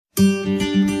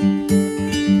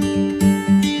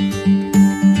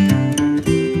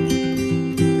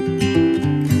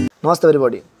Namaste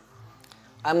everybody.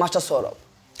 I am Master Sourav,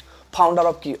 founder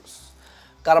of Kiows.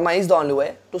 Karma is the only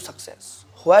way to success,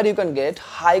 where you can get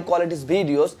high quality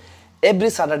videos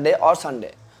every Saturday or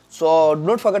Sunday. So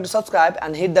don't forget to subscribe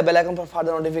and hit the bell icon for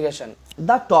further notification.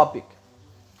 The topic.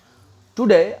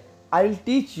 Today I will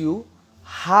teach you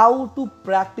how to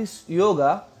practice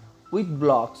yoga with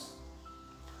blocks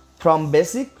from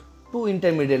basic to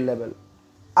intermediate level.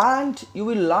 And you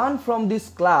will learn from this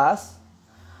class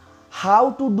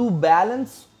how to do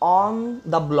balance on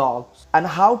the blocks and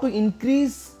how to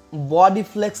increase body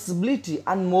flexibility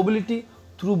and mobility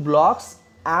through blocks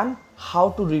and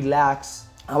how to relax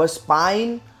our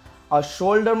spine, our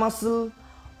shoulder muscle,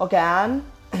 okay, and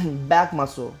back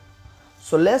muscle.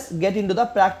 So let's get into the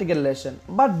practical lesson.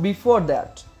 But before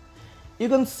that, you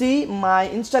can see my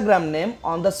Instagram name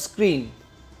on the screen.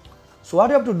 So what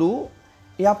you have to do,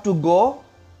 you have to go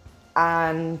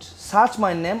and search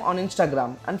my name on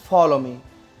Instagram and follow me,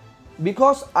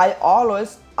 because I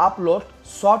always upload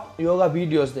short yoga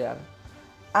videos there,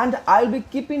 and I'll be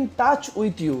keeping touch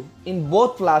with you in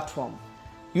both platforms,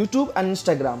 YouTube and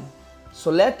Instagram.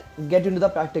 So let's get into the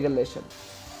practical lesson.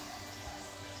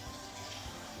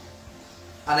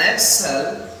 And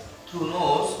exhale through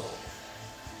nose.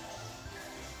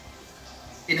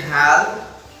 Inhale.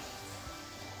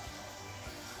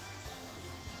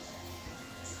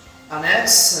 And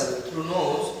exhale through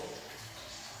nose.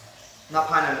 Now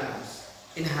final times.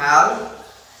 Inhale.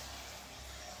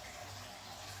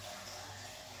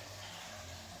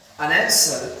 And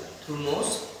exhale through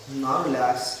nose. Now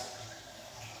relax.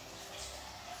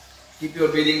 Keep your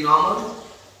breathing normal.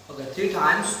 Okay, 3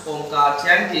 times Omkar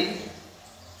chanting.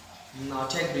 Now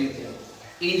take breathing.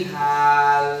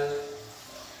 Inhale.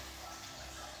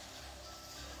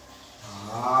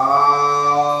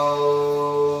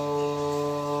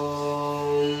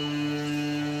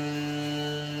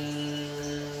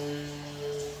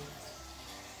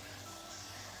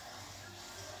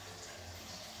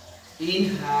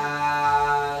 Inhale.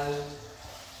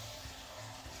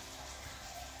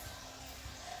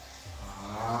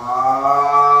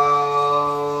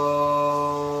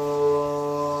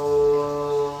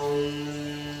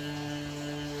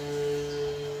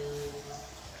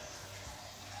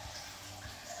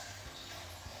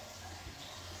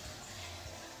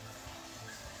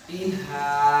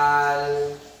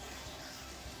 Inhale.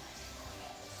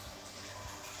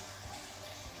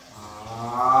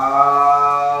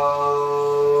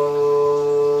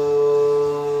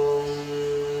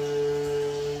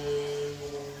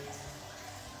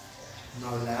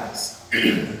 Now relax.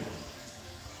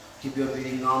 Keep your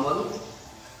breathing normal.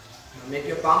 Now make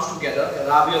your palms together.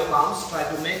 Rub your palms. Try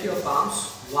to make your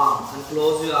palms warm and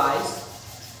close your eyes.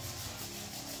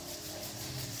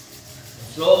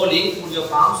 Slowly put your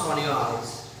palms on your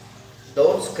eyes.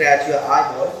 Don't scratch your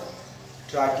eyeball.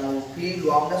 Try to feel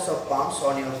warmness of palms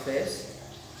on your face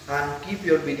and keep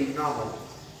your breathing normal.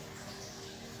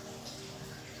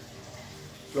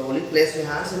 Slowly place your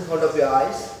hands in front of your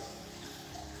eyes.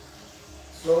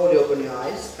 Slowly open your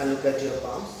eyes and look at your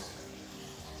palms.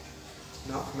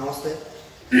 Now, namaste.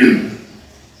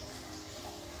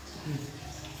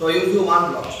 So you do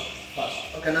one block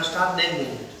first. Okay, now start neck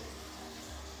movement.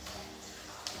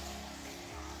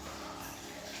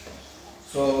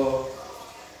 So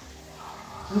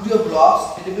put your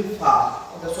blocks a little bit far.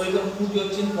 Okay, so you can put your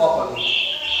chin properly,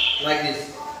 like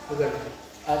this. Okay,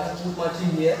 I can put my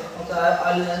chin here. Okay,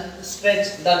 I will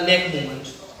stretch the neck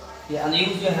movement. Yeah, and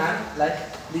use your hand like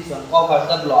this one, cover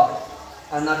the block,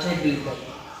 and now take breath.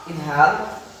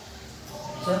 Inhale,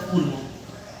 so full move.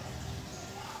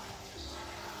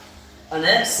 And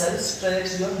exhale,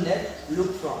 stretch your neck,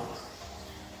 look front.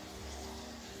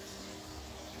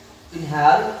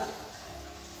 Inhale.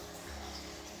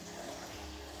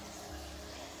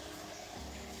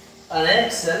 And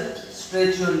exhale,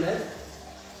 stretch your neck.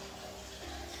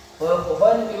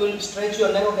 When you will stretch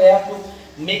your neck, okay, you have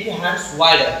to make your hands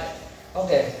wider.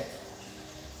 Okay.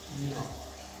 Now,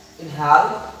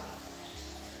 inhale.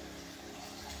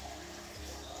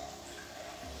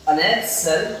 And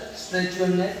exhale, stretch your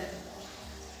neck.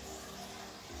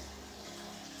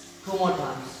 2 more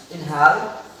times.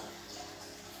 Inhale.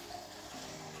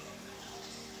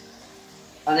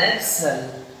 And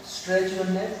exhale, stretch your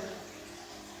neck.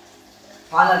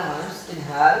 Final times.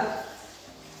 Inhale.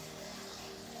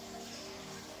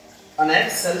 And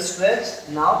exhale, stretch.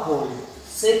 Now hold.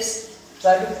 6.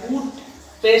 Try to put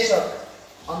pressure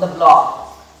on the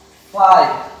block.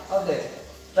 5. Okay.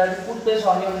 Try to put pressure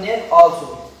on your neck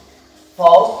also.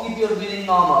 4. Keep your breathing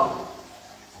normal.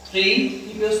 3.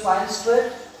 Keep your spine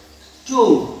straight.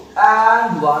 2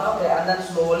 and 1. Okay, and then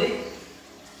slowly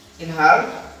inhale,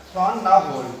 front, now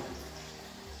hold.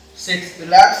 6.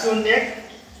 Relax your neck.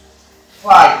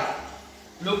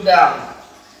 5. Look down.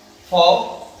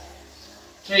 4,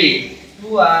 3,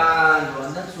 2 and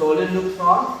 1. Then slowly look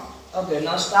front. Okay,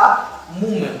 now start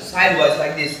movement sideways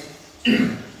like this.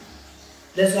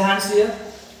 Place your hands here.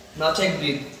 Now take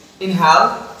breathe.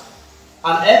 Inhale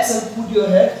and exhale. Put your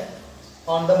head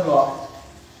on the block.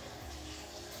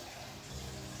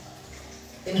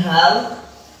 Inhale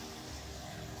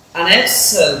and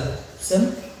exhale.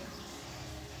 Same.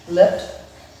 Left.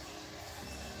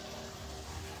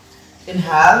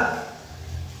 Inhale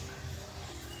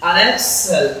and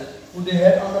exhale. Put your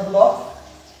head on the block.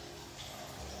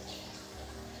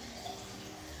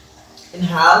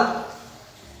 Inhale.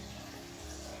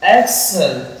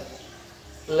 Exhale.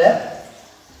 Left.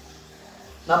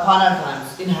 Now final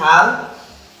times. Inhale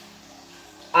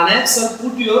and exhale.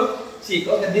 Put your cheek.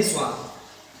 Okay, this one.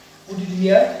 Put it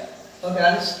here. Okay,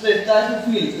 and straight. Try to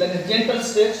feel like a gentle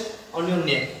stretch on your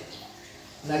neck.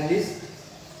 Like this.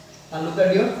 And look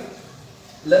at your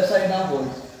left side now.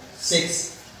 Hold.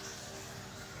 6.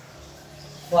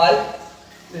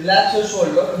 5. Relax your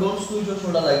shoulder. Don't squeeze your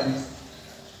shoulder like this.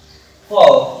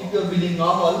 4. Keep your breathing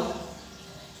normal.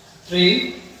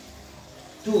 3,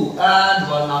 2 and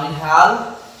 1. Now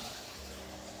inhale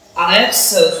and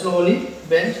exhale slowly.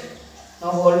 Bend.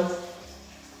 Now hold.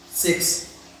 6.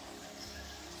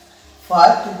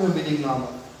 5. Keep your breathing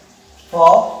normal.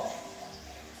 4,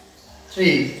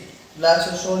 3. Relax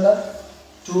your shoulder.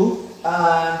 2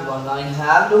 and 1. Now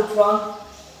inhale. Look front.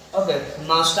 Okay.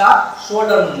 Now start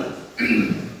shoulder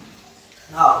movement.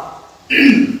 Now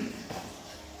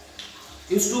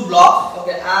use 2 blocks.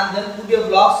 Okay, and then put your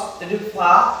blocks a little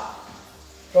far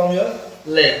from your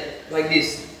leg like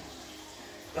this.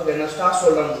 Okay, now start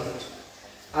shoulder movement.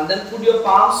 And then put your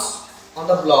palms on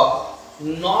the block.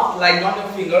 Not your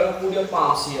finger, put your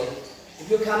palms here. If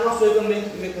you cannot, so you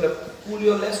can pull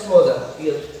your legs closer,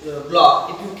 here,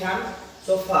 block. If you can,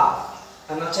 so far.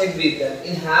 And now take breathe then.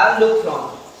 Inhale, look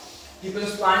front. Keep your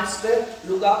spine straight,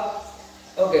 look up.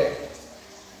 Okay.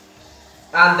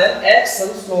 And then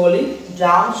exhale slowly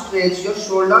down, stretch your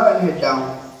shoulder and head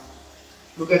down.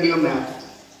 Look at your mat.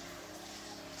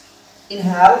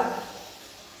 Inhale,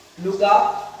 look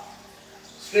up,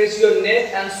 stretch your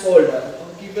neck and shoulder.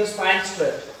 Keep your spine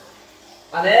straight.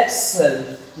 And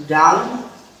exhale down.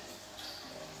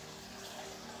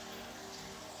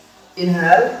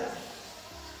 Inhale,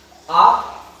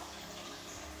 up,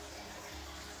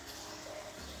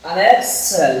 and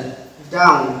exhale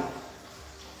down.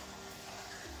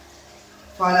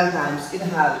 Final times.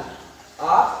 Inhale,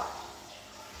 up,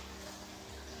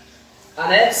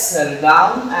 and exhale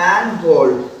down and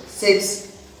hold. 6,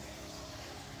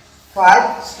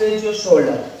 5, stretch your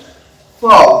shoulder.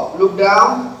 4, look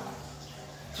down.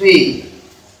 3,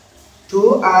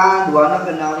 2 and 1.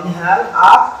 Okay, now inhale,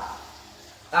 up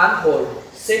and hold.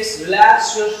 6,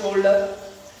 relax your shoulder.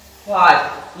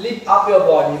 5, lift up your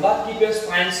body but keep your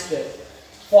spine straight.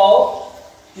 4,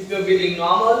 keep your breathing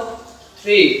normal.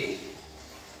 3,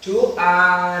 2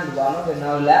 and 1. Okay,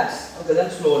 now relax. Okay,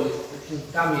 then slowly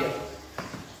come here.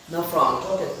 Now front.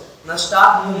 Okay, now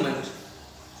start movement.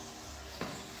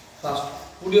 First,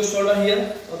 put your shoulder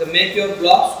here. Okay, make your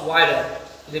blocks wider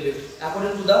a little bit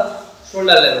according to the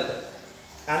shoulder level,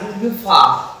 and it will be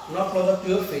far, not closer to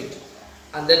your feet.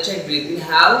 And then take breathe.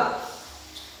 Inhale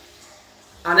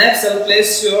and exhale.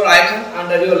 Place your right hand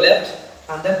under your left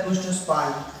and then push your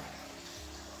spine.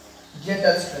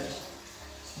 Gentle stretch.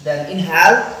 Then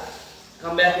inhale,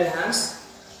 come back your hands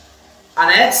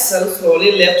and exhale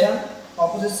slowly. Left hand,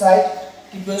 opposite side.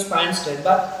 Keep your spine straight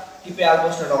but keep your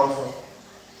elbows straight also.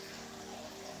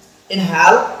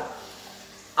 Inhale,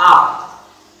 up,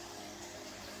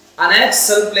 and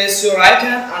exhale. Place your right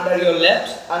hand under your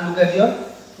left and look at your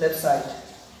left side.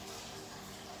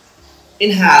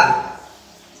 Inhale,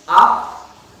 up,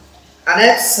 and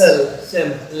exhale.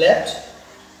 Same left.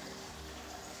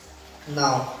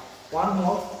 Now one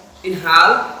more.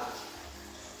 Inhale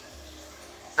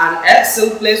and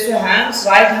exhale. Place your hands,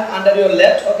 right hand under your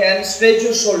left. Okay, and stretch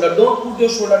your shoulder. Don't put your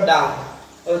shoulder down.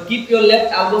 Keep your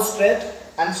left elbow straight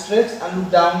and stretch and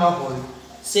look down. Now hold.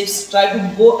 6, try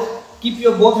to keep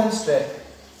your both hands straight.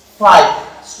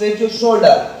 5, stretch your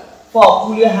shoulder. 4,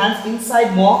 pull your hands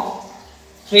inside more.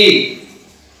 3,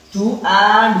 2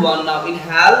 and 1. Now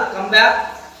inhale, come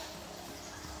back.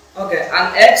 Okay,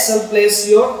 and exhale. Place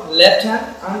your left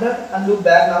hand under and look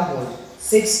back. Now hold.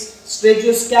 6, stretch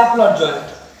your scapular joint.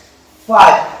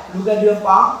 5, look at your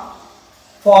palm.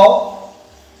 4,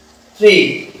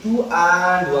 3, 2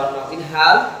 and 1. Now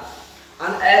inhale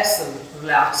and exhale.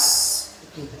 Relax.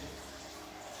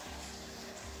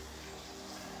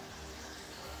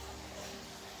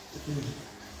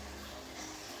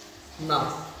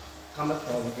 Now, come back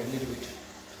forward again a little bit.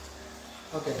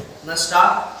 Okay, now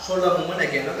start shoulder movement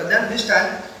again. Okay, then this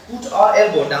time put our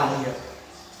elbow down here.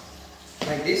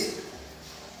 Like this.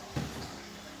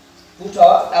 Put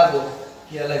our elbow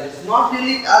here like this. Not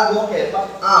really elbow, okay, but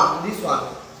arm, this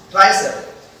one. Tricep.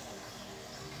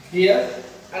 Here,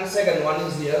 and second one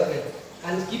is here, okay.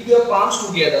 And keep your palms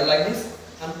together like this.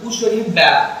 And push your hip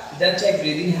back. Then take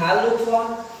breathe. Inhale, look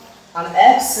front. And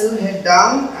exhale, head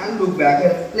down and look back.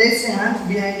 And place your hands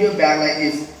behind your back like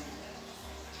this.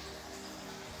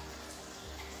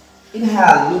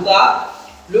 Inhale, look up,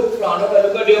 look front, okay,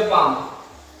 look at your palm.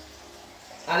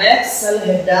 And exhale,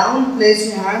 head down, place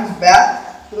your hands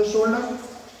back to the shoulder.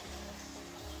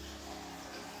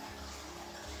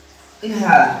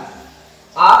 Inhale,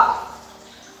 up.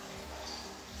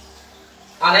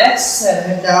 And exhale,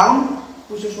 head down,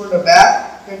 push your shoulder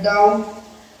back, head down.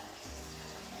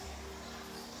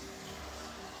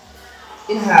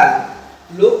 Inhale,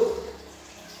 look.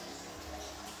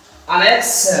 And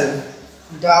exhale,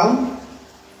 down.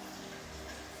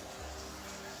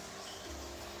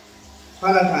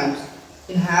 Final times.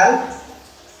 Inhale.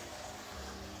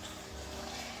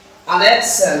 And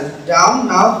exhale, down.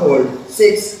 Now hold.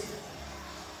 6,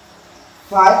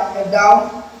 5, head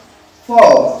down.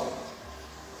 4,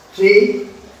 3,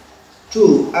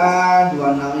 2, and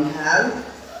 1. Now inhale.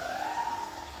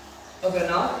 Okay,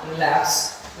 now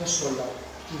relax your shoulder.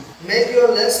 Make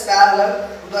your legs parallel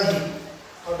to the hip.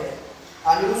 Okay.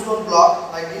 And use one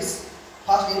block like this.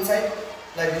 First inside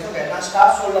like this. Okay. Now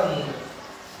start shoulder movement.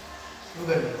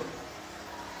 Look at me.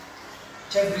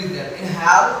 Check breathe there.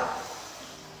 Inhale.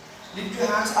 Lift your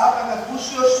hands up and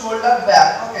push your shoulder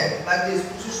back. Okay. Like this.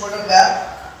 Push your shoulder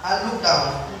back and look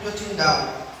down. Put your chin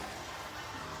down.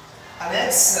 And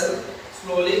exhale.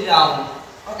 Slowly down.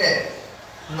 Okay.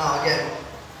 Now again.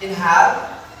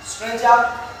 Inhale. Stretch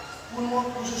up. One more.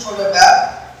 Push your shoulder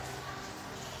back.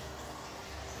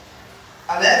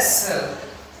 And exhale,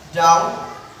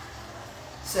 down,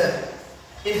 7.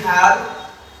 Inhale,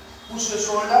 push your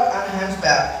shoulder and hands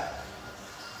back.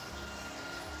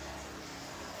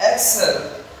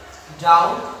 Exhale,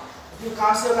 down. If you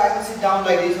can't sit, I can sit down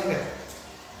like this, okay.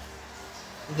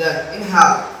 Then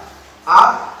inhale,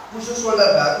 up, push your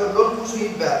shoulder back, don't push your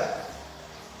hip back.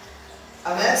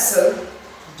 And exhale,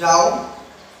 down,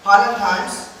 final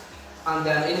times, and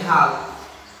then inhale,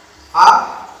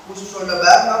 up, push your shoulder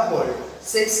back, now hold.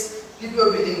 6, keep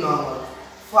your breathing normal.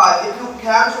 5, if you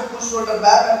can, so push shoulder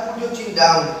back and put your chin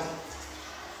down.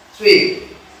 3,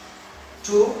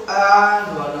 2,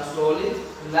 and 1. Now slowly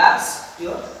relax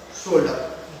your shoulder.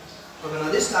 Okay,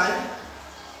 now this time,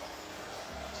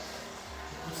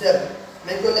 7.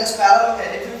 Make your legs parallel.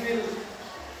 Okay, if you feel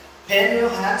pain in your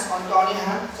hands, on your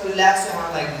hand, so relax your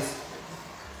hand like this.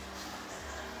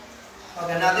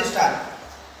 Okay, now this time,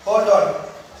 hold on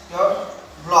your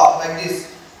block like this.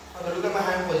 Okay, look at my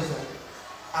hand position.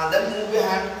 And then move your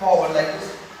hand forward like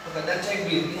this. Okay, then take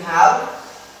breathe. Inhale.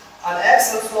 And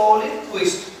exhale, slowly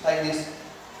twist like this.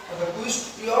 Okay,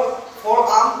 twist your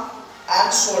forearm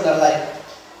and shoulder like.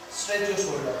 Stretch your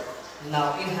shoulder.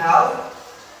 Now inhale.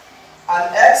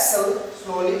 And exhale,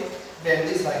 slowly bend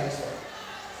this like this.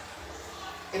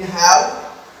 Inhale.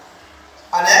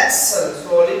 And exhale,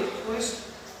 slowly twist.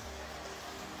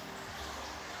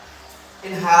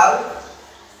 Inhale.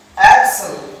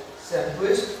 Exhale.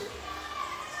 Twist.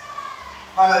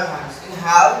 Final times.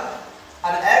 Inhale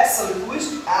and exhale,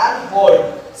 twist and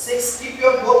hold. 6. Keep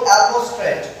your both elbows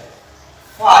straight.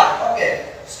 5.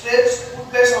 Okay. Stretch. Put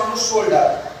pressure on your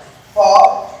shoulder.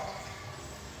 4,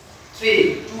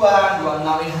 3, 2, and 1.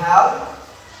 Now inhale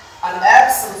and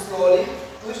exhale slowly.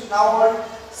 Twist. Now hold.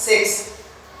 6,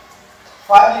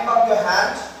 5. Lift up your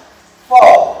hand.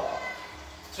 4,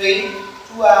 3,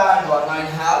 2, and 1. Now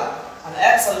inhale. And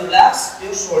exhale, relax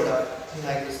your shoulder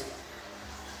like this.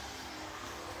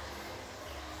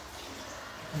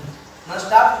 Now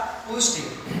start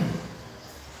twisting.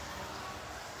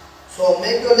 So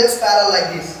make your legs parallel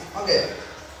like this. Okay.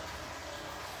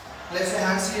 Place your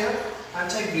hands here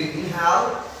and take breathe.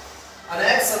 Inhale and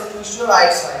exhale, twist your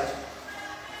right side.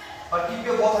 But keep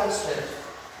your both hands straight.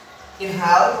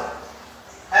 Inhale,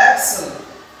 exhale,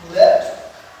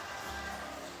 left.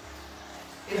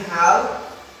 Inhale.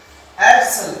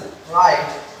 Exhale,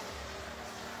 right.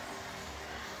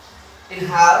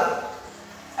 Inhale,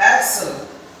 exhale,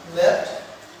 left.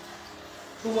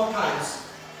 2 more times.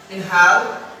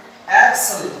 Inhale,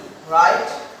 exhale, right.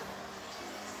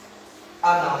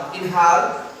 And now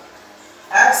inhale,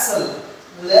 exhale,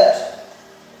 left.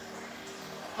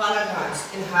 Final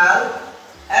times. Inhale,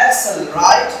 exhale,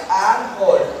 right, and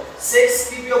hold. 6.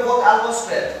 Keep your both elbows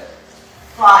straight.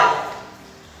 5,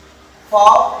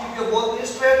 4, keep your both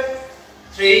knees straight,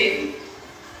 3,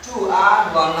 2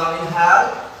 and 1. Now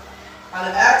inhale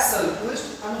and exhale,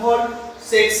 twist and hold,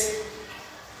 6,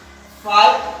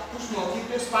 5, push more, keep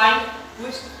your spine,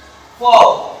 twist,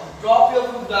 4, drop your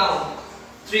foot down,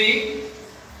 3,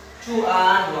 2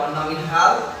 and 1. Now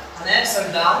inhale and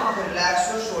exhale down, okay,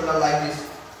 relax your shoulder like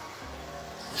this.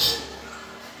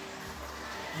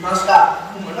 Now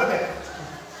start movement, okay.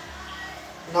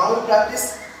 Now we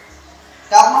practice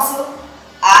calf muscle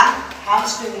and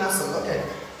hamstring muscle, okay.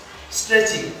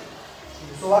 Stretching.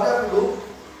 So what you have to do?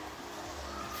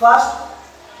 First,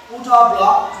 put our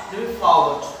block little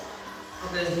forward,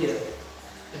 okay, here,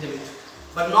 little bit,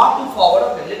 but not too forward,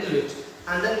 okay, little bit,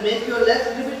 and then make your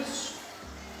leg little bit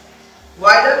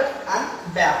wider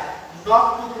and back,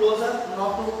 not too closer,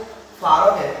 not too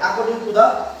far, okay, according to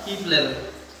the hip level.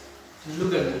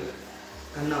 Look at it.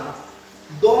 And now,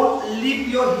 don't lift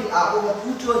your heel up, okay,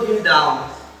 put your heel down.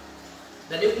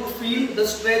 Then you could feel the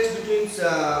stretch between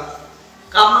calf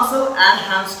muscle and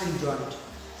hamstring joint.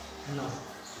 Now,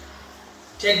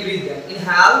 take breathe then.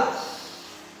 Inhale.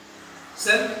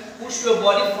 Then push your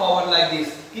body forward like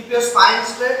this. Keep your spine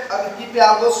straight, okay, keep your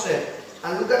elbows straight.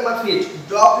 And look at my feet.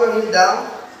 Drop your heel down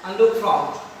and look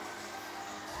front.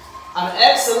 And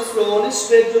exhale, slowly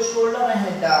straight your shoulder and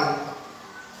head down.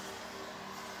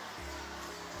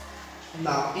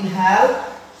 Now inhale,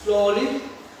 slowly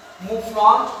move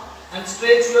front and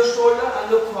stretch your shoulder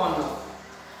and look front now.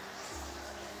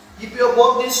 Keep your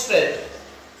both knees straight.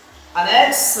 And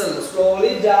exhale,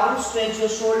 slowly down, stretch your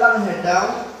shoulder and head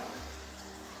down.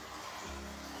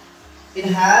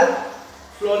 Inhale,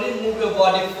 slowly move your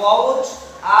body forward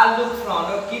and look front.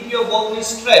 Now keep your both knees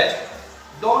straight.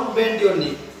 Don't bend your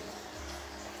knee.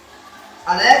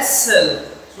 And exhale,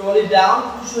 slowly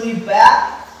down, push your hip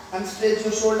back and stretch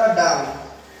your shoulder down.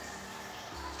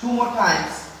 2 more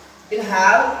times.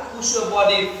 Inhale, push your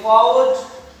body forward,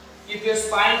 keep your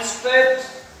spine straight,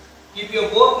 keep your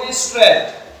both knees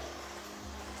straight.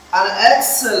 And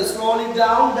exhale, slowly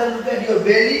down, then look at your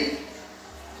belly,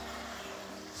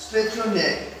 stretch your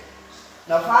neck.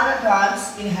 Now final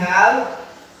times, inhale,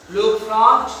 look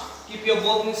front, keep your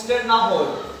both knees straight, now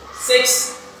hold.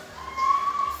 6,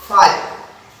 5.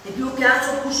 If you can,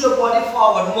 so push your body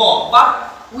forward more, but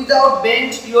without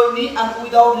bend your knee and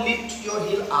without lift your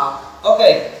heel up.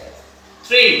 Okay.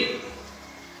 3,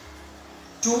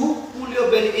 2, pull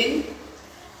your belly in,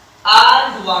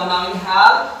 and 1. Now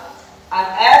inhale and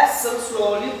exhale,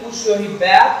 slowly push your hip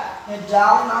back, head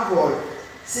down, now hold.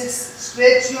 6,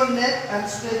 stretch your neck and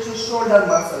stretch your shoulder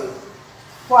muscle.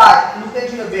 5, look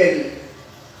at your belly.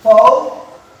 4,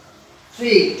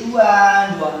 3, 2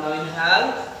 and 1. Now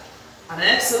inhale and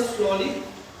exhale, slowly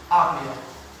up here.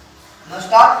 Now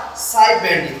start side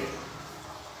bending.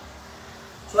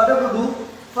 So what we have to do?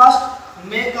 First,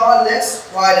 make our legs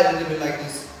wide a little bit like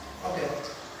this. Okay.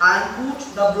 And put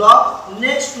the block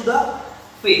next to the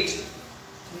feet.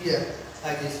 Here,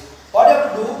 like this. What you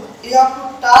have to do? You have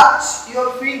to touch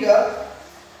your finger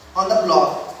on the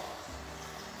block.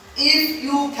 If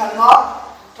you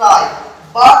cannot, try.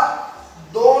 But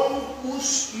don't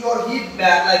push your hip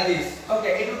back like this.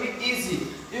 Okay, it will be easy.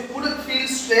 You couldn't feel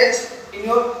stretch in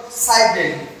your side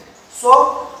bending.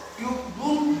 So you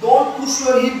don't push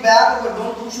your hip back or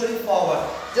don't push your hip forward.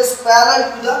 Just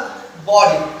parallel to the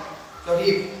body, your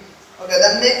hip. Okay,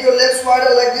 then make your legs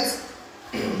wider like this.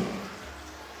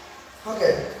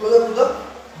 Okay, closer to the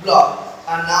block.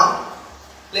 And now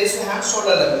place your hands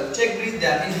shoulder level. Take breathe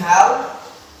there. Inhale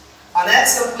and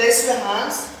exhale. Place your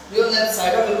hands to your left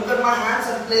side. Okay, look at my hands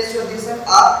and place your this hand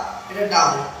up and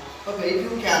down. Okay,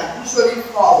 if you can, push your hip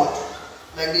forward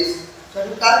like this. Try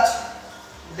to touch.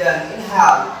 Then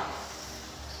inhale.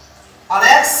 And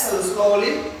exhale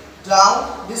slowly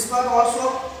down. This part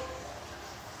also.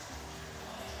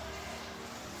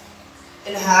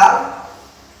 Inhale.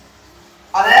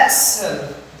 And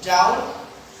exhale down.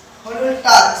 When you will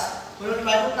touch, when you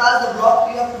try to touch the block,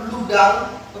 you have to look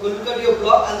down. Okay, look at your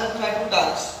block and then try to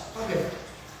touch. Okay.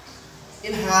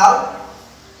 Inhale.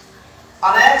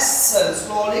 And exhale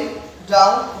slowly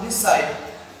down this side.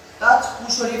 Touch,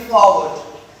 push your hip forward.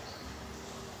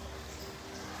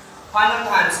 Final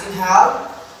times.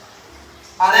 Inhale.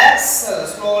 And exhale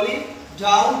slowly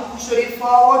down, push your hip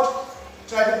forward.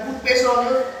 Try to put pressure on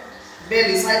your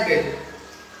belly, side belly.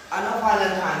 And now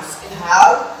final times.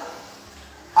 Inhale.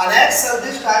 And exhale.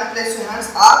 This time place your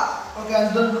hands up. Okay,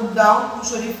 and then look down,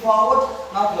 push your hip forward.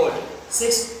 Now hold.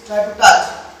 6, try to touch.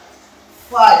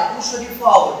 5, push your hip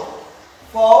forward.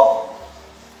 4,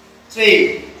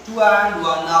 3, 2 and 1.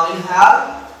 Now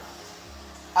inhale.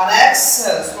 And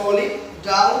exhale slowly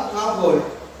down. Now hold.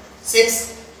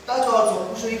 6, touch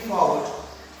also, push your hip forward.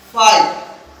 5,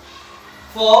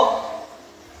 4,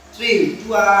 3,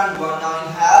 2 and 1. Now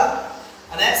inhale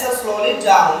and exhale slowly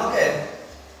down. Okay.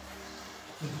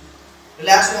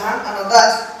 Relax your hand and relax.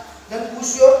 Then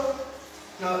push your.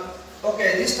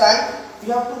 Okay. This time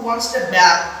you have to one step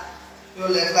back. Your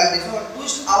legs like this. So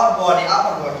twist our body,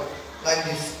 upper body like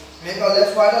this. Make our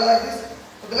legs wider like this.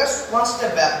 Okay. Let's one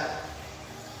step back.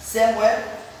 Same way.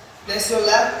 Place your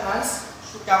left hands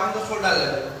to come on the shoulder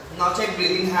level. Now take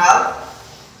breath. Inhale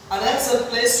and exhale.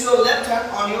 Place your left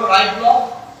hand on your right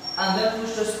block and then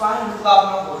push the spine and look up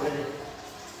now forward.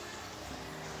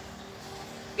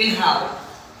 Inhale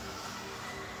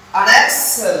and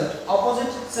exhale.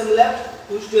 Opposite, same left.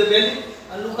 Push to your belly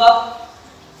and look up.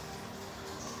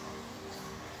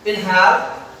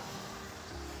 Inhale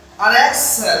and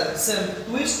exhale. Same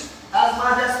twist as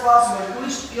much as possible.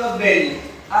 Twist your belly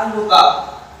and look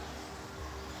up.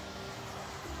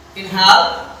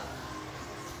 Inhale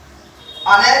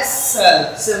and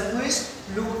exhale. Same twist.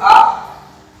 Look up.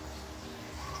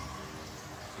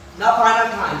 Now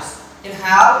final times.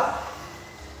 Inhale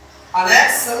and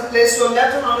exhale. Place your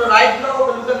left hand on your right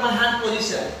block. Look at my hand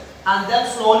position. And then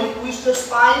slowly twist your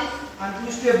spine and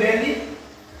twist your belly.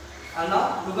 And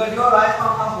now look at your right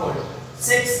arm and hold.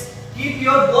 6. Keep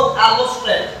your both elbows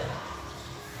straight.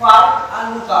 5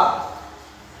 and look up.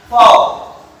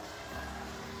 4.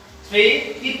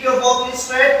 3. Keep your both knees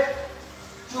straight.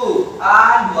 2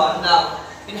 and 1. Now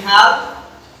inhale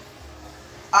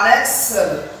and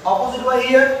exhale. Opposite way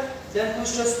here. Then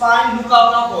twist your spine. Look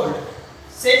up now hold.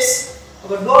 6.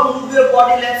 Okay, don't move your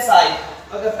body left side.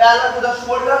 Okay, parallel to the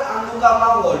shoulder and look up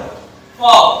now hold.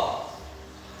 4.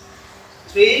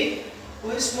 3.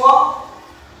 Twist more.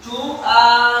 2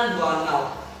 and 1.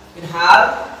 Now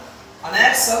inhale and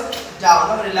exhale. Down.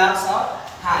 Now relax our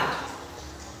hand.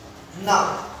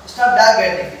 Now start back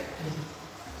bending.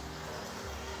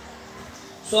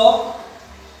 So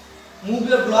move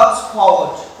your blocks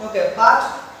forward. Okay, but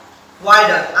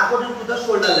wider according to the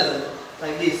shoulder level,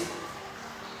 like this.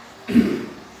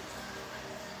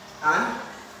 And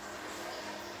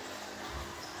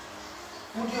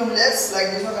put your legs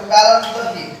like this, okay, parallel to the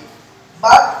hip,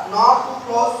 but not too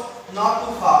close, not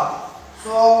too far.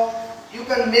 So you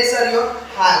can measure your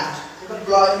hand. You can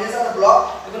measure the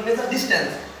block. You can measure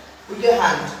distance with your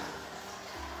hand.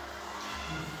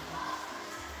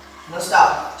 Now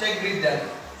stop. Take breath then.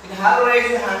 Inhale, raise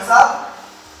your hands up.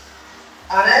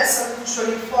 And exhale, push your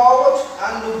hip forward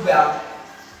and look back.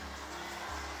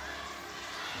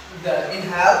 Then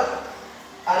inhale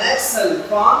and exhale,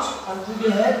 front and put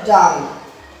your head down.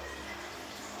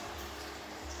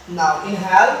 Now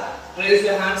inhale, raise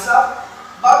your hands up.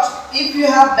 But if you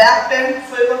have back pain,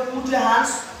 so you can put your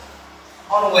hands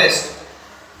on waist.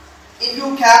 If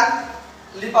you can,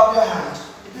 lift up your hand.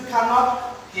 If you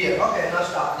cannot, here. Okay, now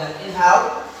stop. Then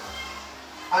inhale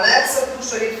and exhale,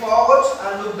 push your hip forward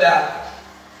and look back.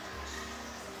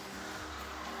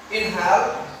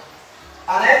 Inhale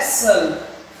and exhale,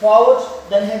 forward,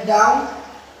 then head down.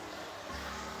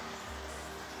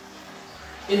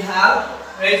 Inhale,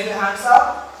 raise your hands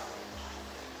up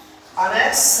and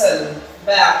exhale,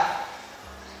 back.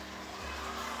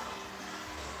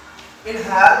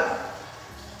 Inhale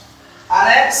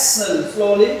and exhale,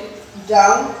 slowly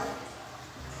down.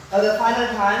 Now the final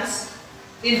times.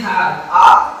 Inhale,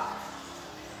 up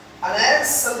and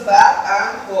exhale, back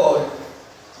and hold.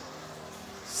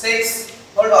 6,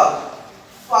 hold on.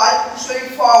 5, push your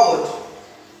hip forward.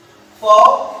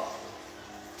 4,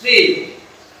 3,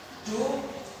 2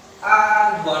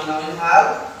 and 1. Now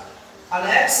inhale and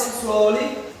exhale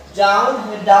slowly down,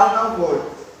 head down and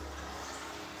hold.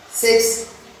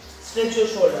 6, stretch your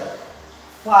shoulder.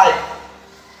 5,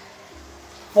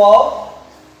 4,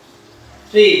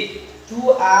 3, 2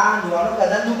 and 1. Okay,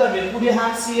 then look at me. Put your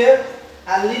hands here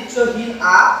and lift your heel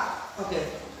up. Okay,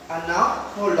 and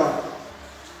now hold on.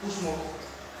 Push more.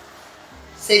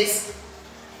 6,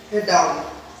 head down.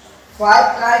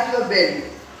 5, tight your belly.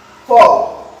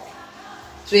 4,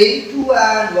 3, 2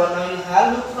 and 1. Now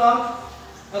inhale, look front.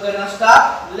 Okay, now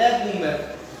start leg movement.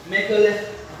 Make your leg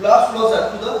blocks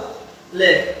closer to the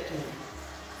leg.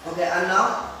 Okay, and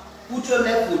now put your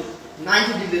left foot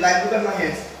 90 degrees, like look at my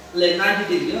hands. Leg 90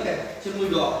 degrees, okay. So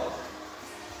move up.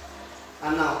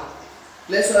 And now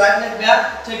place your right leg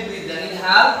back, take breath. Then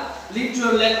inhale, lift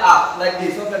your leg up like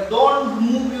this. Okay, don't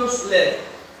move your leg.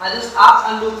 I just up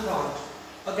and look front.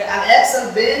 Okay, and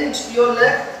exhale, bend your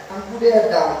leg and put your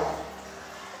head down.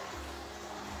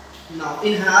 Now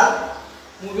inhale,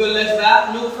 move your legs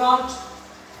back, look front.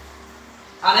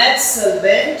 And exhale,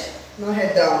 bend, now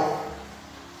head down.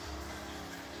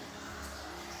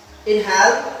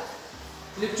 Inhale,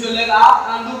 lift your leg up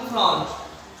and look front.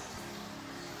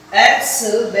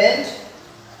 Exhale, bend,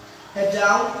 head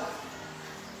down.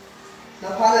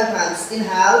 Now final hands,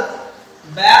 inhale,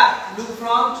 back, look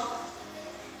front.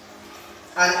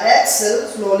 And exhale,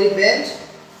 slowly bend,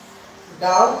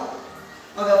 down.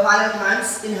 Okay, final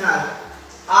hands, inhale,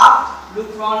 up,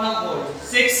 look front, now hold.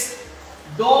 6,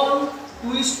 don't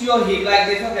twist your hip like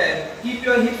this, okay. Keep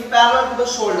your hips parallel to the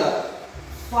shoulder.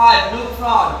 5, look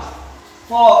front.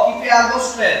 4, keep your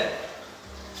elbows straight.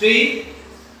 3,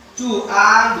 2,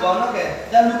 and 1, okay.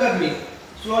 Then look at me.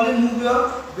 Slowly move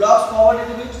your blocks forward a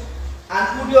little bit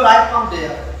and put your right palm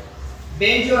there.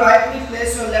 Bend your right knee,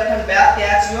 place your left hand back,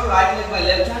 catch your right leg by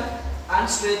left hand and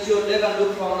stretch your leg and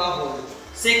look from now hold.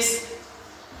 6,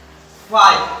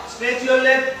 5, stretch your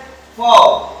leg,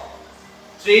 4,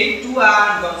 3, 2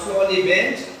 and 1, slowly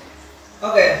bend.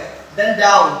 Okay, then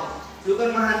down, look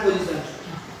at my hand position.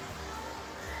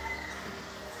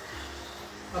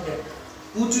 Okay,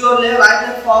 put your right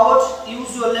leg forward,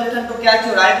 use your left hand to catch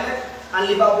your right leg and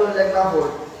lift up your leg, now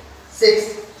hold.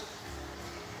 6,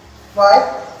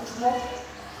 5,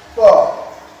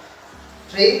 4,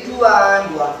 3, 2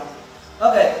 and 1.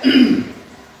 Okay,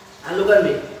 and look at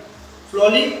me.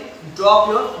 Slowly drop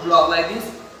your block like this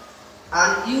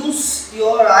and use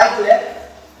your right leg.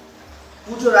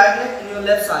 Put your right leg in your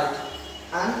left side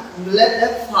and left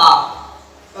leg far.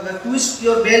 Okay, twist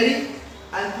your belly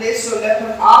and place your left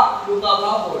hand up. Look up,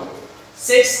 now hold.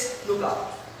 6, look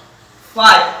up.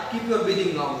 5, keep your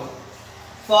breathing normal.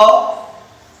 4,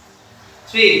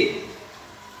 3,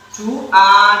 2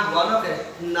 and 1. Okay,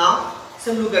 now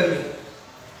same look at me.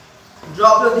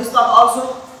 Drop your this part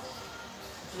also.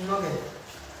 Okay,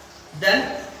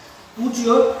 then put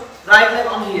your right leg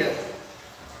on here.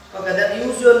 Okay, then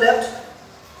use your left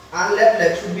and left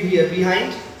leg should be here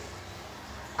behind.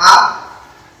 Up,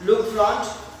 look front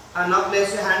and now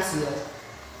place your hands here.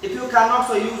 If you cannot,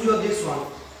 so use your this one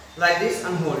like this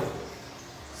and hold.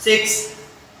 6,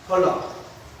 hold on.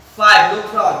 5, look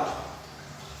front.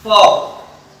 4,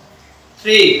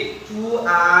 3, 2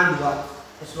 and 1.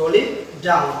 Slowly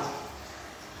down.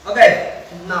 Okay,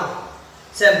 now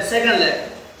same second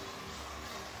leg.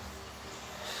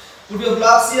 Put your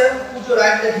blocks here, put your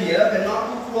right leg here. Okay, not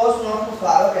too close, not too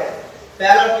far. Okay,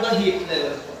 parallel to the hip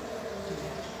level.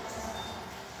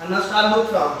 And now start look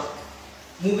front.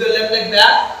 Move your left leg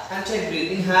back and take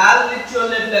breathe. Inhale, lift your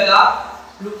left leg up,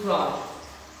 look front.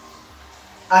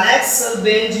 And exhale,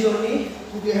 bend your knee,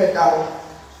 put your head down.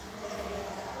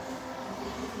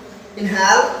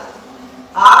 Inhale,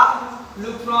 up,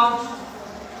 look front.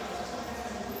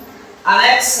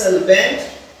 And exhale, bend,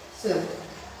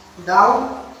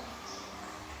 down.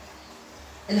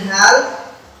 Inhale,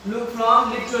 look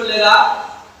front, lift your leg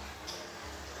up.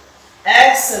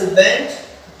 Exhale, bend,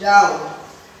 down.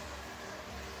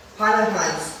 Final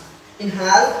hands.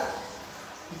 Inhale,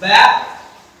 back.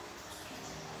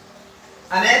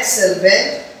 And exhale,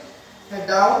 bend, head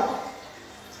down.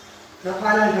 Now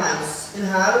final hands.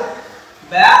 Inhale,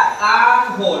 back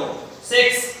and hold.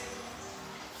 6,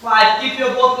 5, keep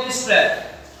your both knees straight.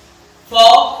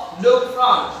 4, look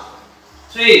front.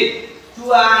 3,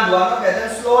 2 and 1. Okay,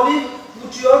 then slowly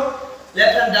put your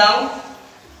left hand down,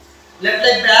 left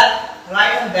leg back,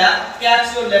 right hand back,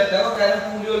 catch your left leg. Okay,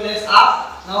 then pull your legs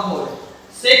up, now hold.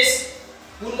 6,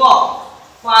 pull more.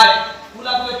 5, pull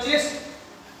up your chest.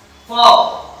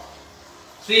 4,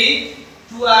 3,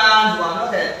 2 and 1.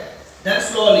 Okay, then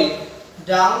slowly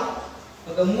down.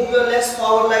 Okay, move your legs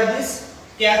forward like this,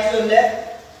 catch your leg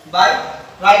by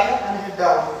right hand and head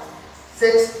down.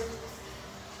 6,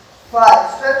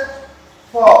 5, straight.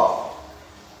 4,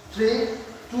 3,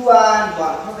 2 and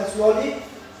 1. Okay, slowly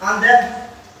and then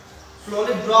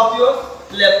slowly drop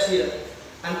your left here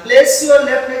and place your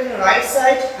left leg in the right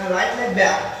side and right leg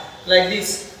back like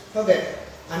this. Okay,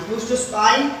 and twist your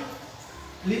spine,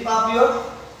 lift up your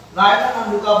right hand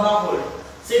and look up, now hold.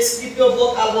 6, keep your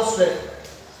both elbows straight.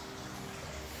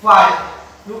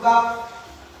 5, look up.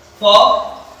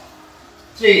 4,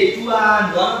 3, 2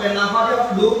 and 1. Okay, now what you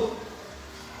have to do?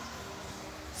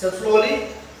 So slowly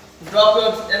drop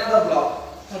your another block.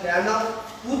 Okay, and now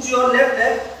put your left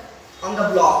leg on the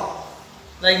block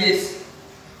like this.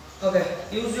 Okay,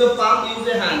 use your palm, use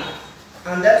your hand,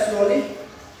 and then slowly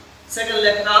second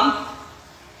leg come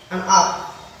and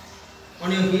up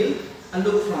on your heel and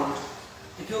look front.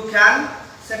 If you can,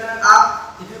 second leg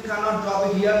up. If you cannot, drop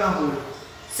it here, now hold.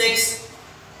 6,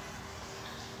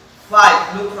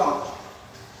 5, look front.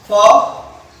 4,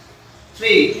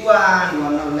 3, 2 and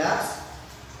 1. Now relax.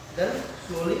 Then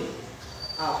slowly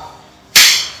up.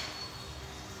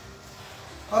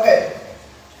 Okay.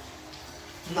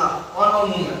 Now one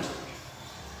more movement.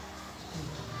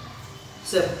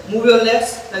 So move your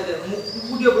legs like that.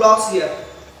 Put your blocks here.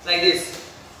 like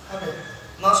this. Okay.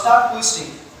 Now start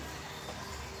twisting.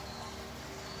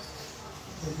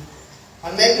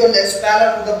 And make your legs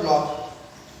parallel to the block.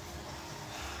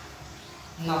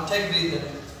 Now take breathe.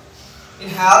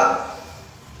 Inhale.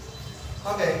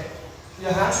 Okay.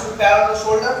 Your hands should be parallel to the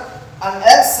shoulder. And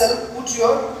exhale, put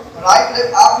your right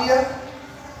leg up here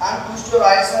and push your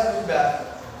right side to back.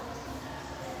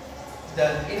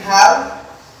 Then inhale.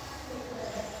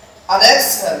 And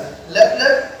exhale, left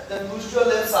leg, then push your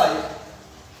left side.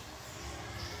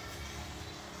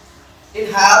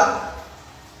 Inhale.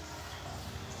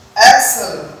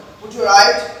 Exhale, put your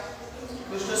right,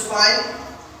 push your spine.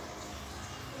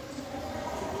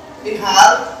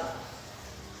 Inhale.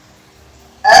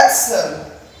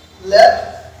 Exhale,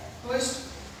 left,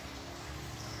 twist.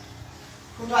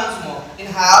 2 times more.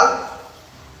 Inhale.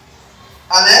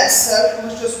 And exhale,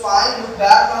 twist your spine, look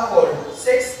back and hold.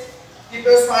 6, keep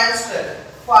your spine straight.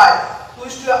 5,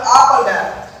 twist your upper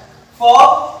back.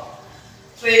 4,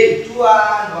 3, 2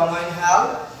 and 1.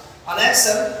 Inhale. And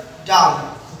exhale,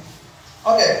 down.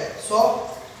 Okay, so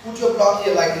put your block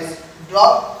here like this.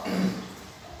 Drop.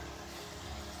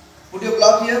 Put your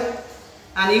block here.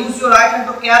 And use your right hand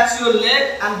to catch your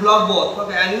leg and block both.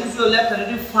 Okay, and use your left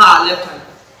hand to far left hand.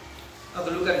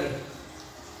 Okay, look at me.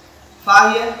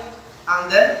 Far here.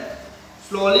 And then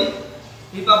slowly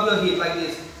lift up your hip like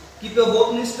this. Keep your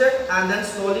both knees straight and then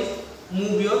slowly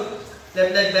move your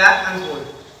left leg back and hold.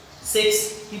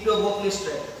 6. Keep your both knees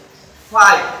straight.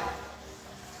 5,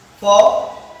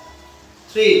 4,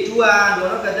 3, 2 and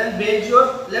 1. Okay, then bend your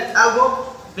left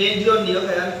elbow, bend your knee.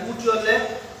 Okay, and put your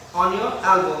leg on your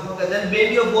elbow. Okay, then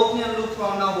bend your both knee and look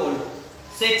from now hold.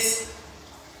 6,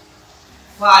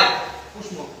 5,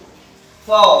 push more.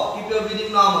 4, keep your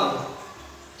breathing normal.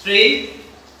 3,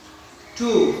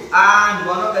 2 and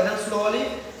 1. Okay, then slowly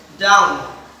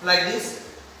down like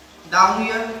this. Down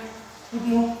here. Put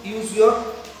more. Use your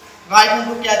right hand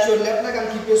to catch your left leg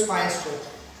and keep your spine straight.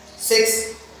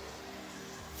 6,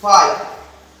 5,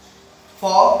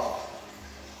 4,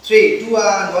 3, 2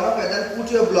 and 1. Okay, then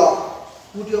put your block.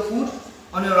 Put your foot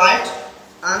on your right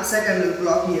and second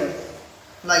block here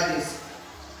like this.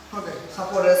 Okay,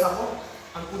 support.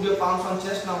 And put your palms on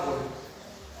chest. Now hold.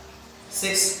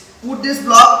 6. Put this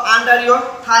block under your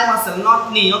thigh muscle,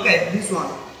 not knee. Okay, this one.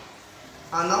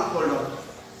 And now hold on.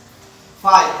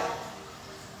 5,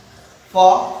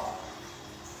 4,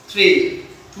 3,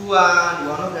 2 and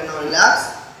 1. Okay, now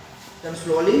relax. Then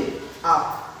slowly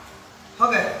up.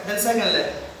 Okay, then second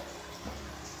leg.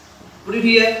 Put it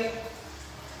here.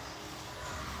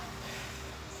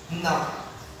 Now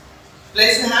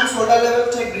place your hands shoulder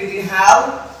level. Take breathing.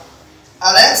 Inhale.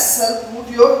 And exhale. Put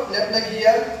your left leg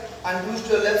here. And push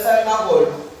to your left side. Now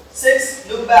hold. 6.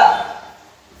 Look back.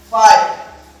 5.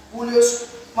 Pull your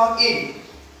stomach in.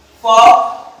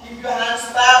 4. Keep your hands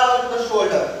parallel to the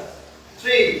shoulder.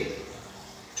 3,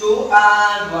 2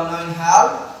 and 1. Now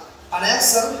inhale. And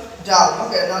exhale. Down.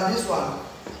 Okay, now this one.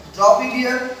 Drop it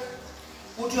here.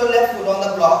 Put your left foot on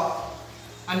the block.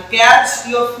 And catch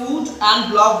your foot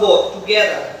and block both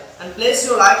together. And place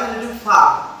your right hand a little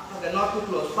far. Okay, not too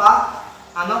close. Far.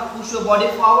 And now push your body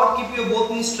forward, keep your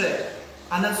both knees straight.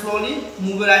 And then slowly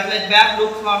move your right leg back,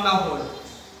 look from now hold.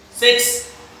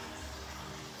 6,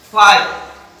 5.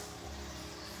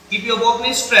 Keep your both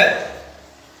knees straight.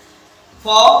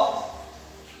 4,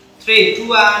 3, 2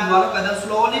 and 1. Okay, then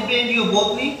slowly bend your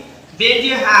both knee. Bend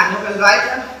your hand, okay, right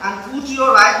hand, and put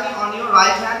your right knee on your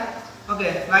right hand.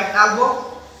 Okay, right elbow.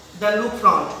 Then look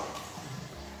front.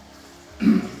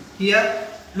 Here,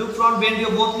 look front, bend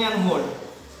your both knee and hold.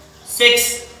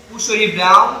 6. Push your hip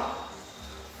down.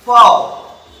 4,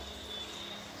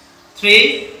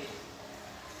 3,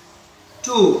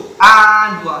 2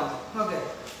 and 1. Okay.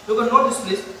 You can notice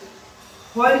please.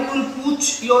 When you will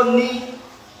put your knee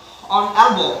on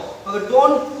elbow, okay,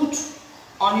 don't put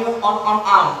on your on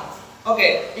arm.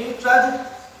 Okay. You try to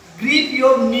grip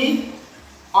your knee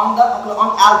on the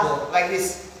on elbow like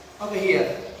this. Okay,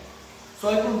 here. So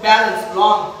it will balance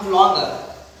longer.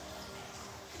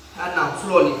 And now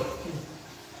slowly.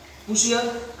 Push here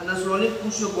and then slowly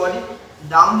push your body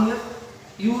down here.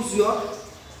 Use your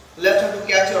left hand to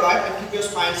catch your right and keep your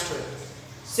spine straight.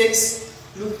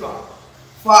 6, look front.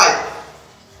 5,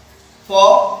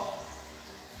 4,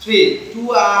 3, 2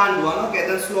 and 1. Okay,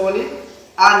 then slowly.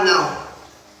 And now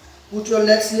put your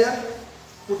legs here.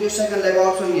 Put your second leg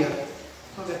also here.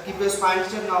 Okay, keep your spine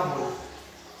straight. Now hold.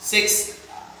 6,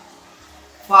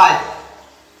 5,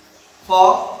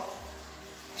 4,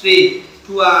 3,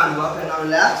 2 and 1. Okay, now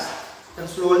relax. And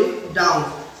slowly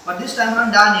down. But this time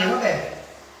I'm down here. Okay.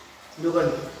 Look at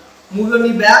me. Move your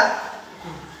knee back.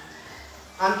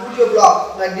 And put your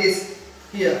block like this.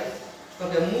 Here.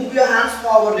 Okay, move your hands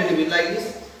forward a little bit like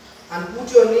this and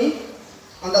put your knee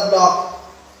on the block.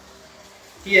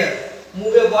 Here,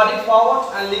 move your body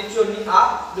forward and lift your knee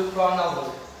up, look front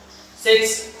now.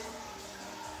 6,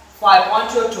 5,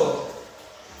 point your toe.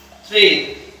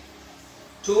 3,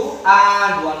 2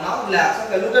 and 1. Now relax.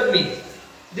 Okay, look at me.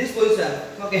 This position.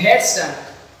 Okay, headstand.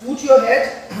 Put your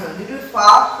head a little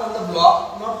far from the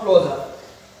block, not closer.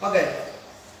 Okay,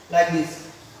 like this.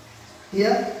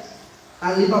 Here,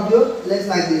 and lift up your legs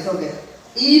like this. Okay.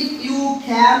 If you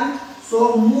can,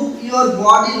 so move your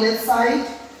body left side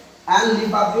and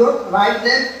lift up your right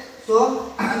leg.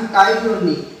 So tie your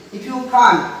knee. If you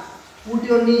can't, put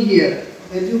your knee here.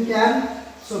 If you can,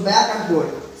 so back and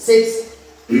forward. 6,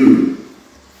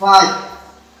 5,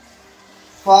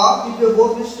 4. Keep your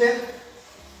both knees straight.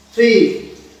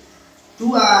 3,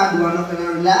 2 and 1. Okay,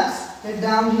 now relax. Head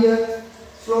down here.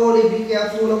 Slowly be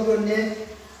careful of your neck.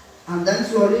 And then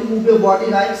slowly move your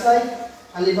body right side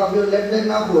and lift up your left leg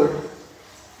now forward.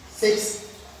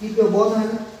 6. Keep your both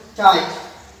hands tight.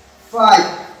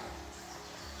 5,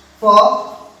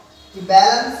 4. Keep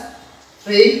balance.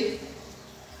 3,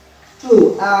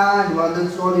 2 and 1. Then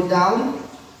slowly down.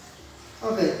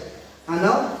 Okay. And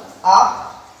now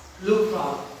up. Look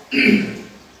front.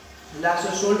 Relax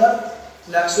your shoulder.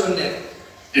 Relax your neck.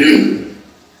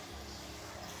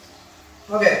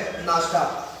 Okay. Now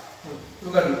stop.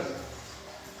 Look at me.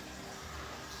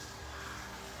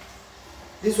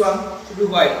 This one should be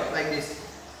wide like this.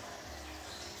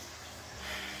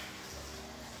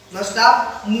 Now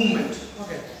start movement.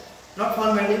 Okay. Not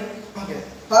front bending. Okay.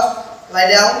 First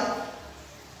lie down.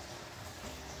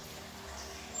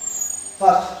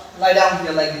 First lie down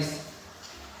here like this.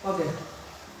 Okay.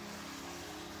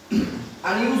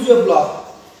 And use your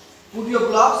block. Put your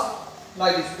blocks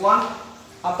like this, one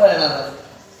after another.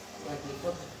 Like this.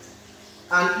 Okay.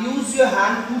 And use your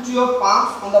hand, put your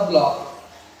palms on the block.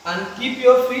 And keep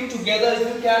your feet together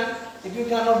if you can. If you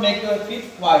cannot, make your feet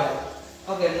wider.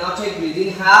 Okay, now take breathe.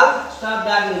 Inhale, start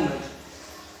that movement.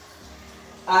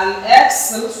 And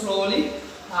exhale slowly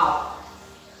out.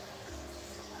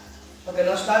 Okay,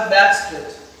 now start back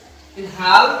straight.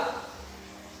 Inhale.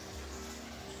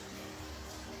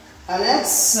 And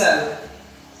exhale.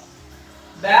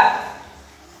 Back.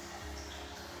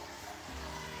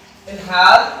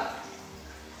 Inhale.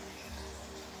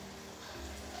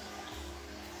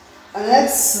 And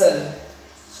exhale.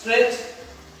 Straight.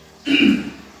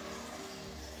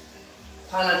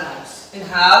 Final times.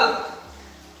 Inhale.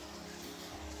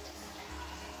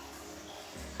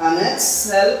 And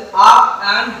exhale. Up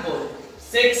and hold.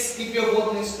 6. Keep your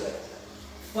both knees straight.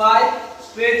 5.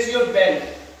 Stretch your belly.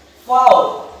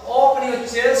 4. Open your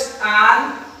chest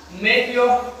and make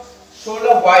your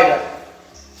shoulder wider.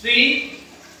 3,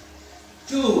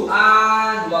 2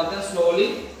 and 1. Then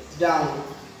slowly down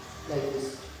like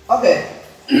this. Okay.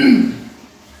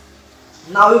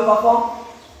 Now we perform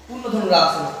Purna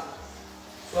Dhanurasana.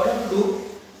 So what you have to do?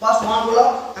 First one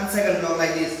block and second block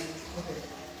like this. Okay.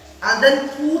 And then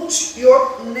put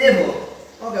your navel,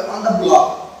 okay, on the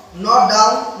block. Not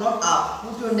down, not up.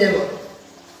 Put your navel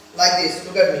like this.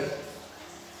 Look at me.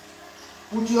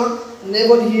 Put your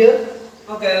navel here.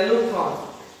 Okay, look front.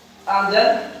 And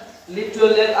then lift your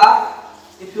leg up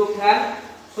if you can.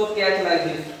 So catch like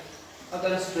this.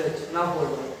 Okay, stretch. Now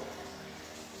hold on.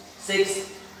 6,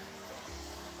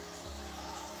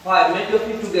 5. Make your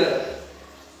feet together.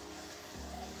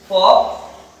 4,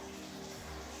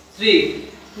 3,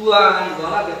 2 and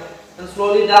 1. Okay. And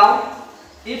slowly down.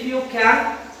 If you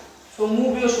can, so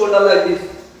move your shoulder like this.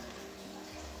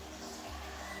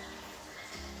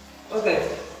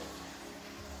 Okay.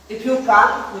 If you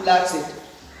can't, relax it.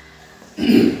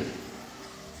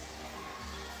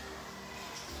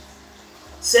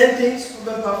 Same things you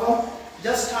can perform.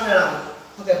 Just turn around.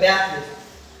 Okay, back this.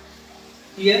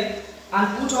 Here.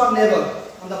 And put your navel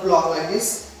on the block like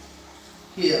this.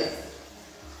 Here.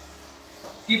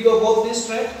 Keep your both knees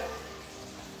straight.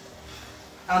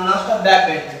 And now start back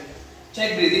bending.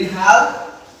 Check breathe.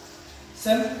 Inhale.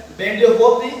 Same. Bend your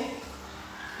both knees.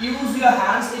 Use your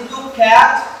hands. If you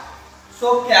catch,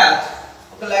 so catch.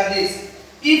 Okay, like this.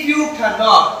 If you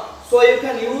cannot, so you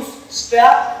can use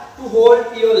strap to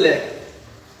hold your leg.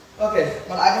 Okay,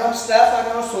 but I cannot strap, I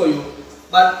cannot show you.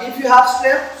 But if you have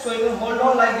strap, so you can hold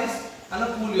on like this and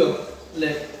pull your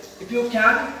leg. If you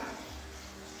can,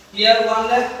 here one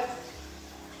leg,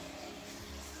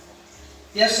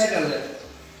 here second leg.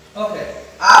 Okay,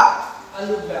 up and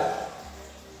look back.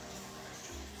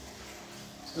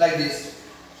 Like this.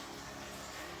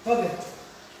 Okay,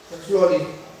 so slowly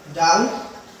down,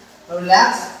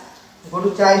 relax, go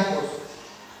to child pose.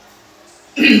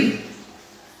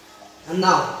 And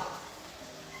now,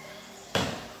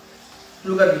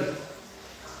 Look at me.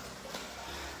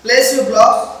 Place your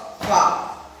blocks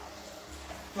far.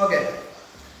 Okay.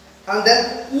 And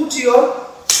then put your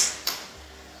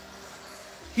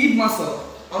hip muscle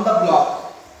on the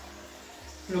block.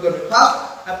 Look at me.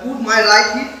 First, I put my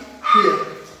right hip here,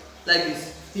 like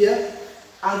this, here.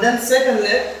 And then second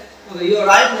leg, okay, your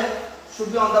right leg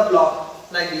should be on the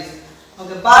block, like this.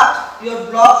 Okay, but your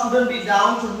block shouldn't be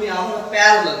down, should be on the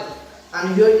parallel.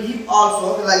 And your hip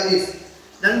also, okay, like this.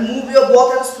 Then move your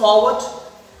both hands forward.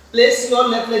 Place your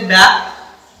left leg back.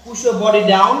 Push your body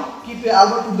down. Keep your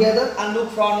elbow together and look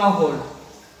front. Now hold.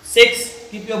 6.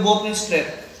 Keep your both knees straight.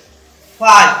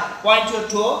 5. Point your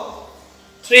toe.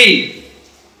 3,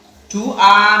 2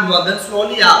 and 1. Then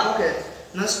slowly up. Okay.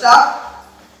 Now start.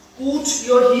 Put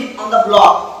your hip on the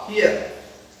block here.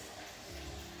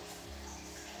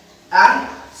 And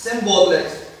same both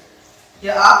legs.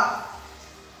 Here up.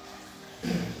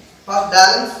 First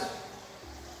balance.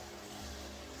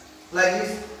 Like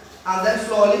this. And then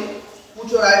slowly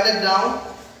put your right leg down,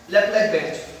 left leg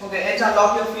bent. Okay, edge and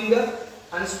lock your finger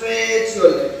and stretch your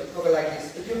leg. Okay, like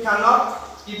this. If you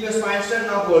cannot, keep your spine straight.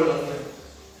 Now hold on here.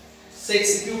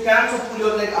 6. If you can, so pull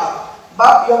your leg up.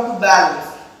 But you have to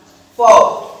balance.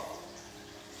 4,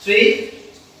 3,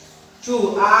 2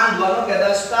 and 1. Okay,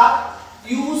 then start.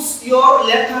 Use your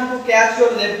left hand to catch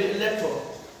your left toe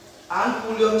and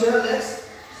pull your chair legs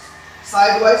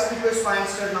sidewise. Keep your spine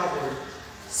straight. Now hold.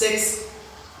 6,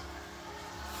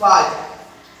 5,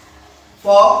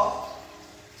 4,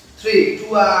 3,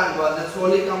 2 and 1. Then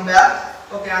slowly come back.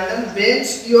 Okay, and then bend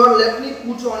your left knee,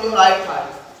 put on your right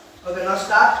thigh. Okay, now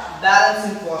start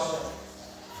balancing posture.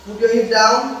 Put your hip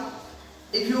down.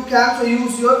 If you can, so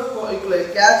use your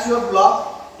catch your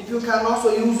block. If you cannot,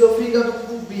 so use your finger to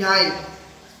put behind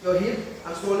your hip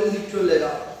and slowly lift your leg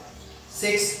up.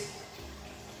 6,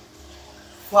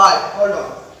 5, hold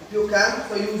on. If you can,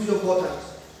 so use your both hands.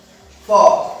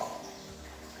 4,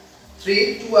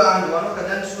 3, 2 and 1. Okay,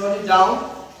 then slowly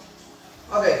down.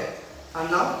 Okay,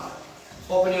 and now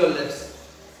open your legs.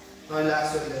 Now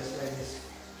relax your legs like this.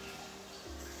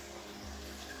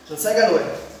 So second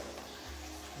way.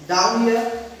 Down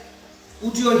here,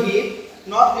 put your hip,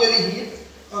 not really hip,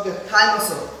 okay, thigh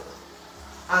muscle.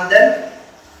 And then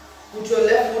put your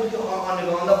left foot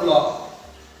on the block.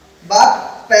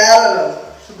 But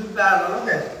parallel, should be parallel,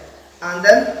 okay. And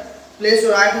then place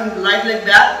your right leg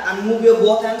back and move your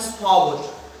both hands forward.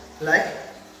 Like,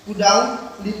 put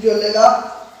down, lift your leg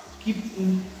up,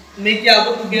 make your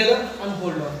elbow together and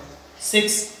hold on.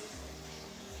 6,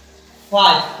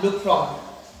 5, look front.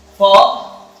 4,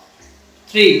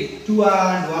 3, 2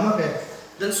 and 1. Okay.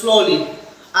 Then slowly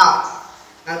up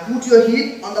and put your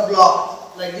hip on the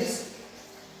block like this.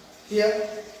 Here.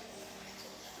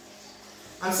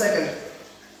 And second.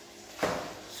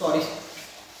 Sorry.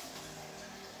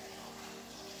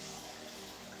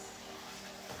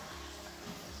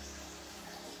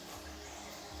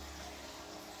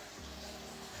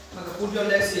 Okay, put your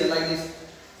legs here like this.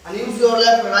 And use your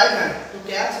left and right hand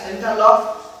to catch,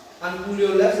 interlock and pull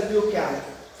your legs if you can.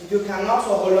 If you cannot,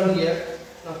 so hold on here.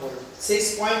 Now hold.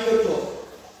 6, point your toe.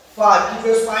 5, keep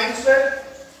your spine straight.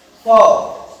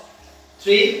 4,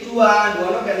 3, 2 and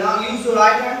 1. Okay, now use your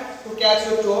right hand to catch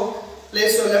your toe.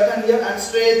 Place your left hand here and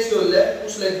stretch your leg.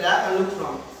 Push leg back and look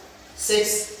front.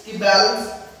 6, keep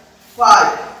balance.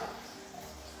 5,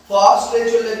 4,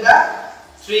 stretch your leg back.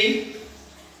 3,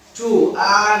 2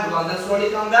 and 1. Then slowly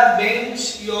come back. Bend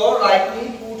your right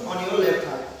knee, put on your left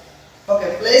hand.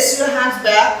 Okay, place your hands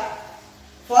back.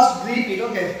 First grip it,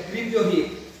 okay, grip your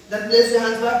hip. Then place your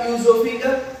hands back, use your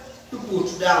finger to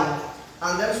push down.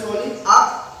 And then slowly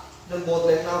up, then both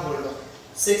legs. Now hold on.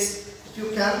 6, if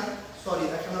you can, sorry,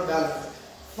 I cannot balance.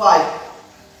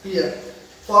 5, here.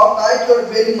 4, tight your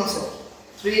belly muscle.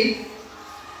 3,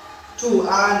 2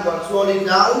 and 1. Slowly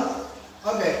down,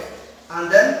 okay.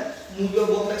 And then move your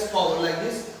both legs forward like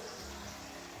this.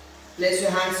 Place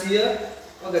your hands here,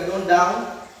 okay, don't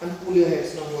down and pull your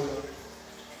heads. Now hold on.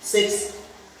 6,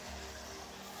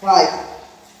 5,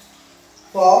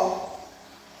 4,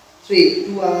 3,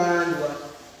 2 and 1.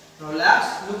 Now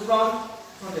relax, look front.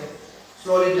 Okay,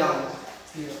 slowly down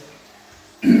here.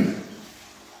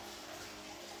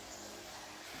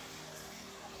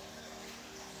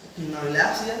 Now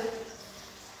relax here.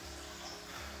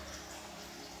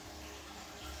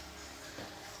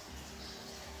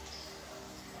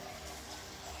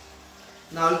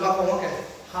 Now we'll perform, okay,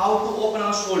 how to open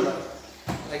our shoulder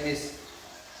like this.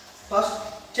 First,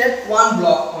 check one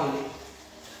block only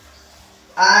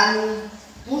and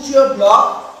push your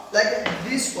block like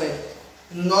this way,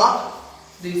 not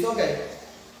this, okay,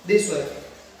 this way.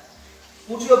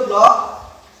 Put your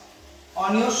block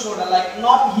on your shoulder, like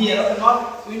not here, okay,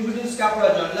 not in between scapular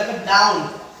joint, like a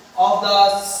down of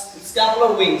the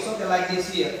scapular wings, okay, like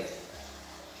this here.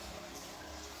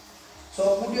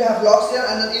 So put your blocks here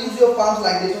and then use your palms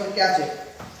like this and catch it.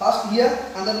 First here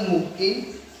and then move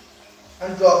in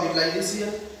and drop it like this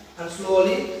here and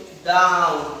slowly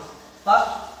down.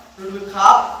 First do it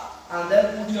up and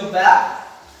then put your back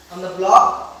on the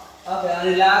block, okay, and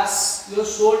relax your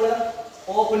shoulder,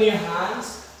 open your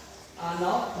hands and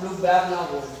now look back, now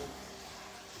go.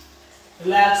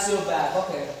 Relax your back,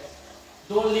 okay.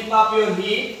 Don't lift up your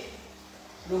hip,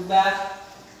 look back.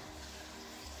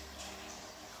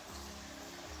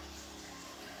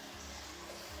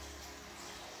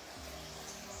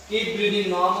 Keep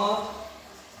breathing normal.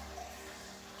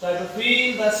 Try to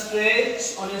feel the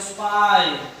stretch on your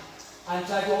spine and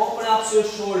try to open up your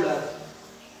shoulder.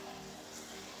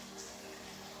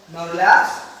 Now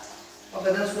relax.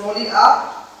 Okay, then slowly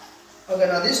up. Okay,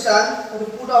 now this time we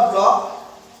will put our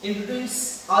block in between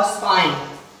our spine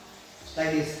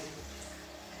like this.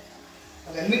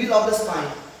 Okay, middle of the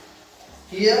spine.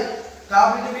 Here,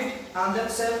 curve a little bit and then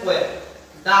same way.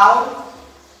 Down.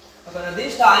 Okay, now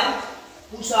this time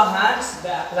push our hands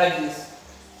back like this.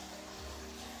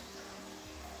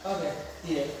 Okay,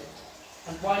 here.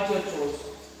 And point your toes.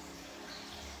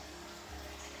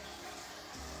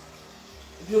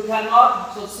 If you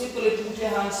cannot, so simply put your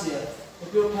hands here.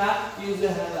 If you can, use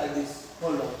your hand like this.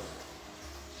 Hold on.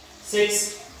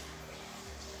 6.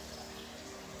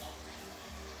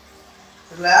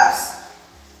 Relax.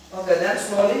 Okay, then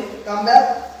slowly come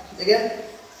back again.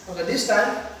 Okay, this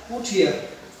time put here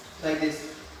like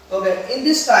this. Okay, in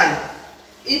this time,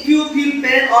 if you feel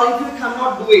pain or if you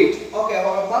cannot do it, okay,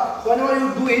 but whenever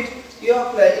you do it, your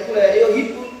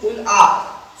hip will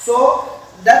up. So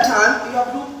that time you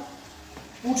have to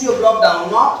put your block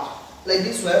down, not like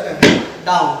this way, okay,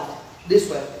 down,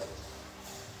 this way.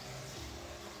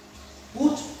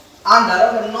 Put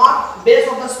under, okay, not base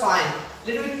of the spine,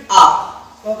 little bit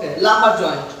up, okay, lumbar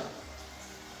joint.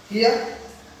 Here,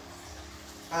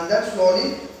 and then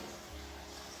slowly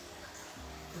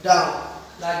down,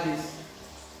 like this,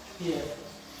 here.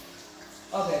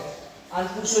 Okay, and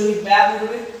push your hip back a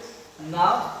little bit.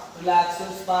 Now, relax your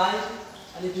spine,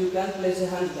 and if you can, place your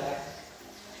hands back.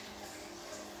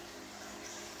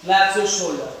 Relax your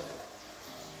shoulder.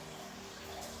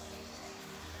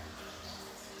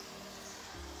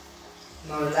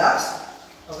 Now relax.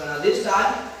 Okay, now this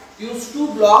time, use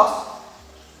 2 blocks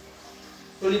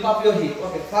to lift up your hip.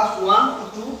 Okay, first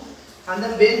 1 to 2, and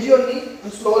then bend your knee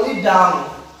and slowly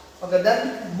down. Okay,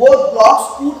 then both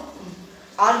blocks put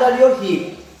under your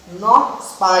hip, not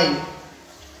spine.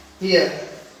 Here,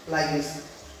 like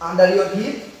this, under your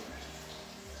hip.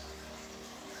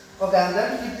 Okay, and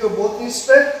then keep your both knees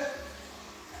straight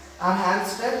and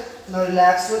hands straight. Now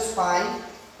relax your spine,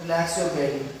 relax your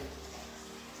belly,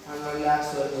 and now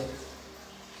relax your head.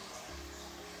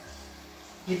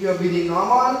 Keep your breathing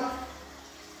normal.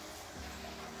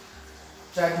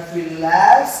 Try to feel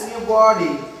relaxed in your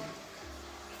body.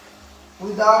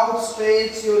 Without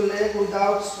stretch your leg,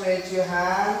 without stretch your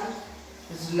hand.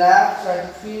 Just relax, try to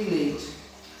feel it.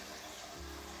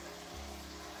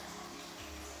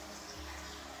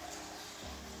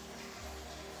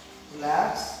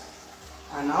 Relax.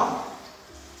 And now,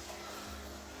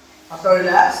 after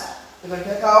relax, you can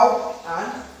take out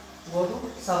and go to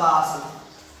Savasana.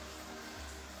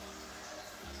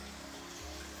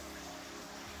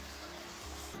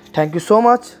 Thank you so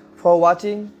much for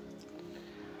watching.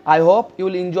 I hope you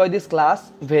will enjoy this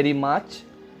class very much.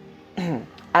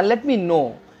 And let me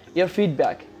know your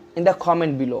feedback in the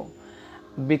comment below,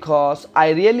 because I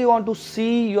really want to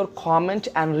see your comment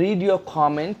and read your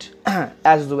comment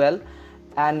as well,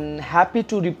 and happy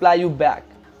to reply you back.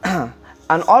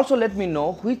 And also let me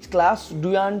know which class do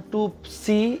you want to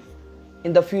see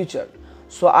in the future,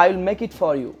 so I will make it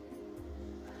for you.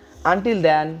 Until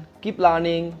then, keep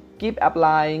learning, keep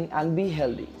applying and be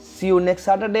healthy. See you next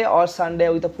Saturday or Sunday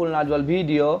with a full Najwal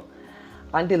video.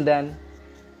 Until then,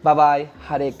 bye bye.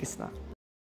 Hare Krishna.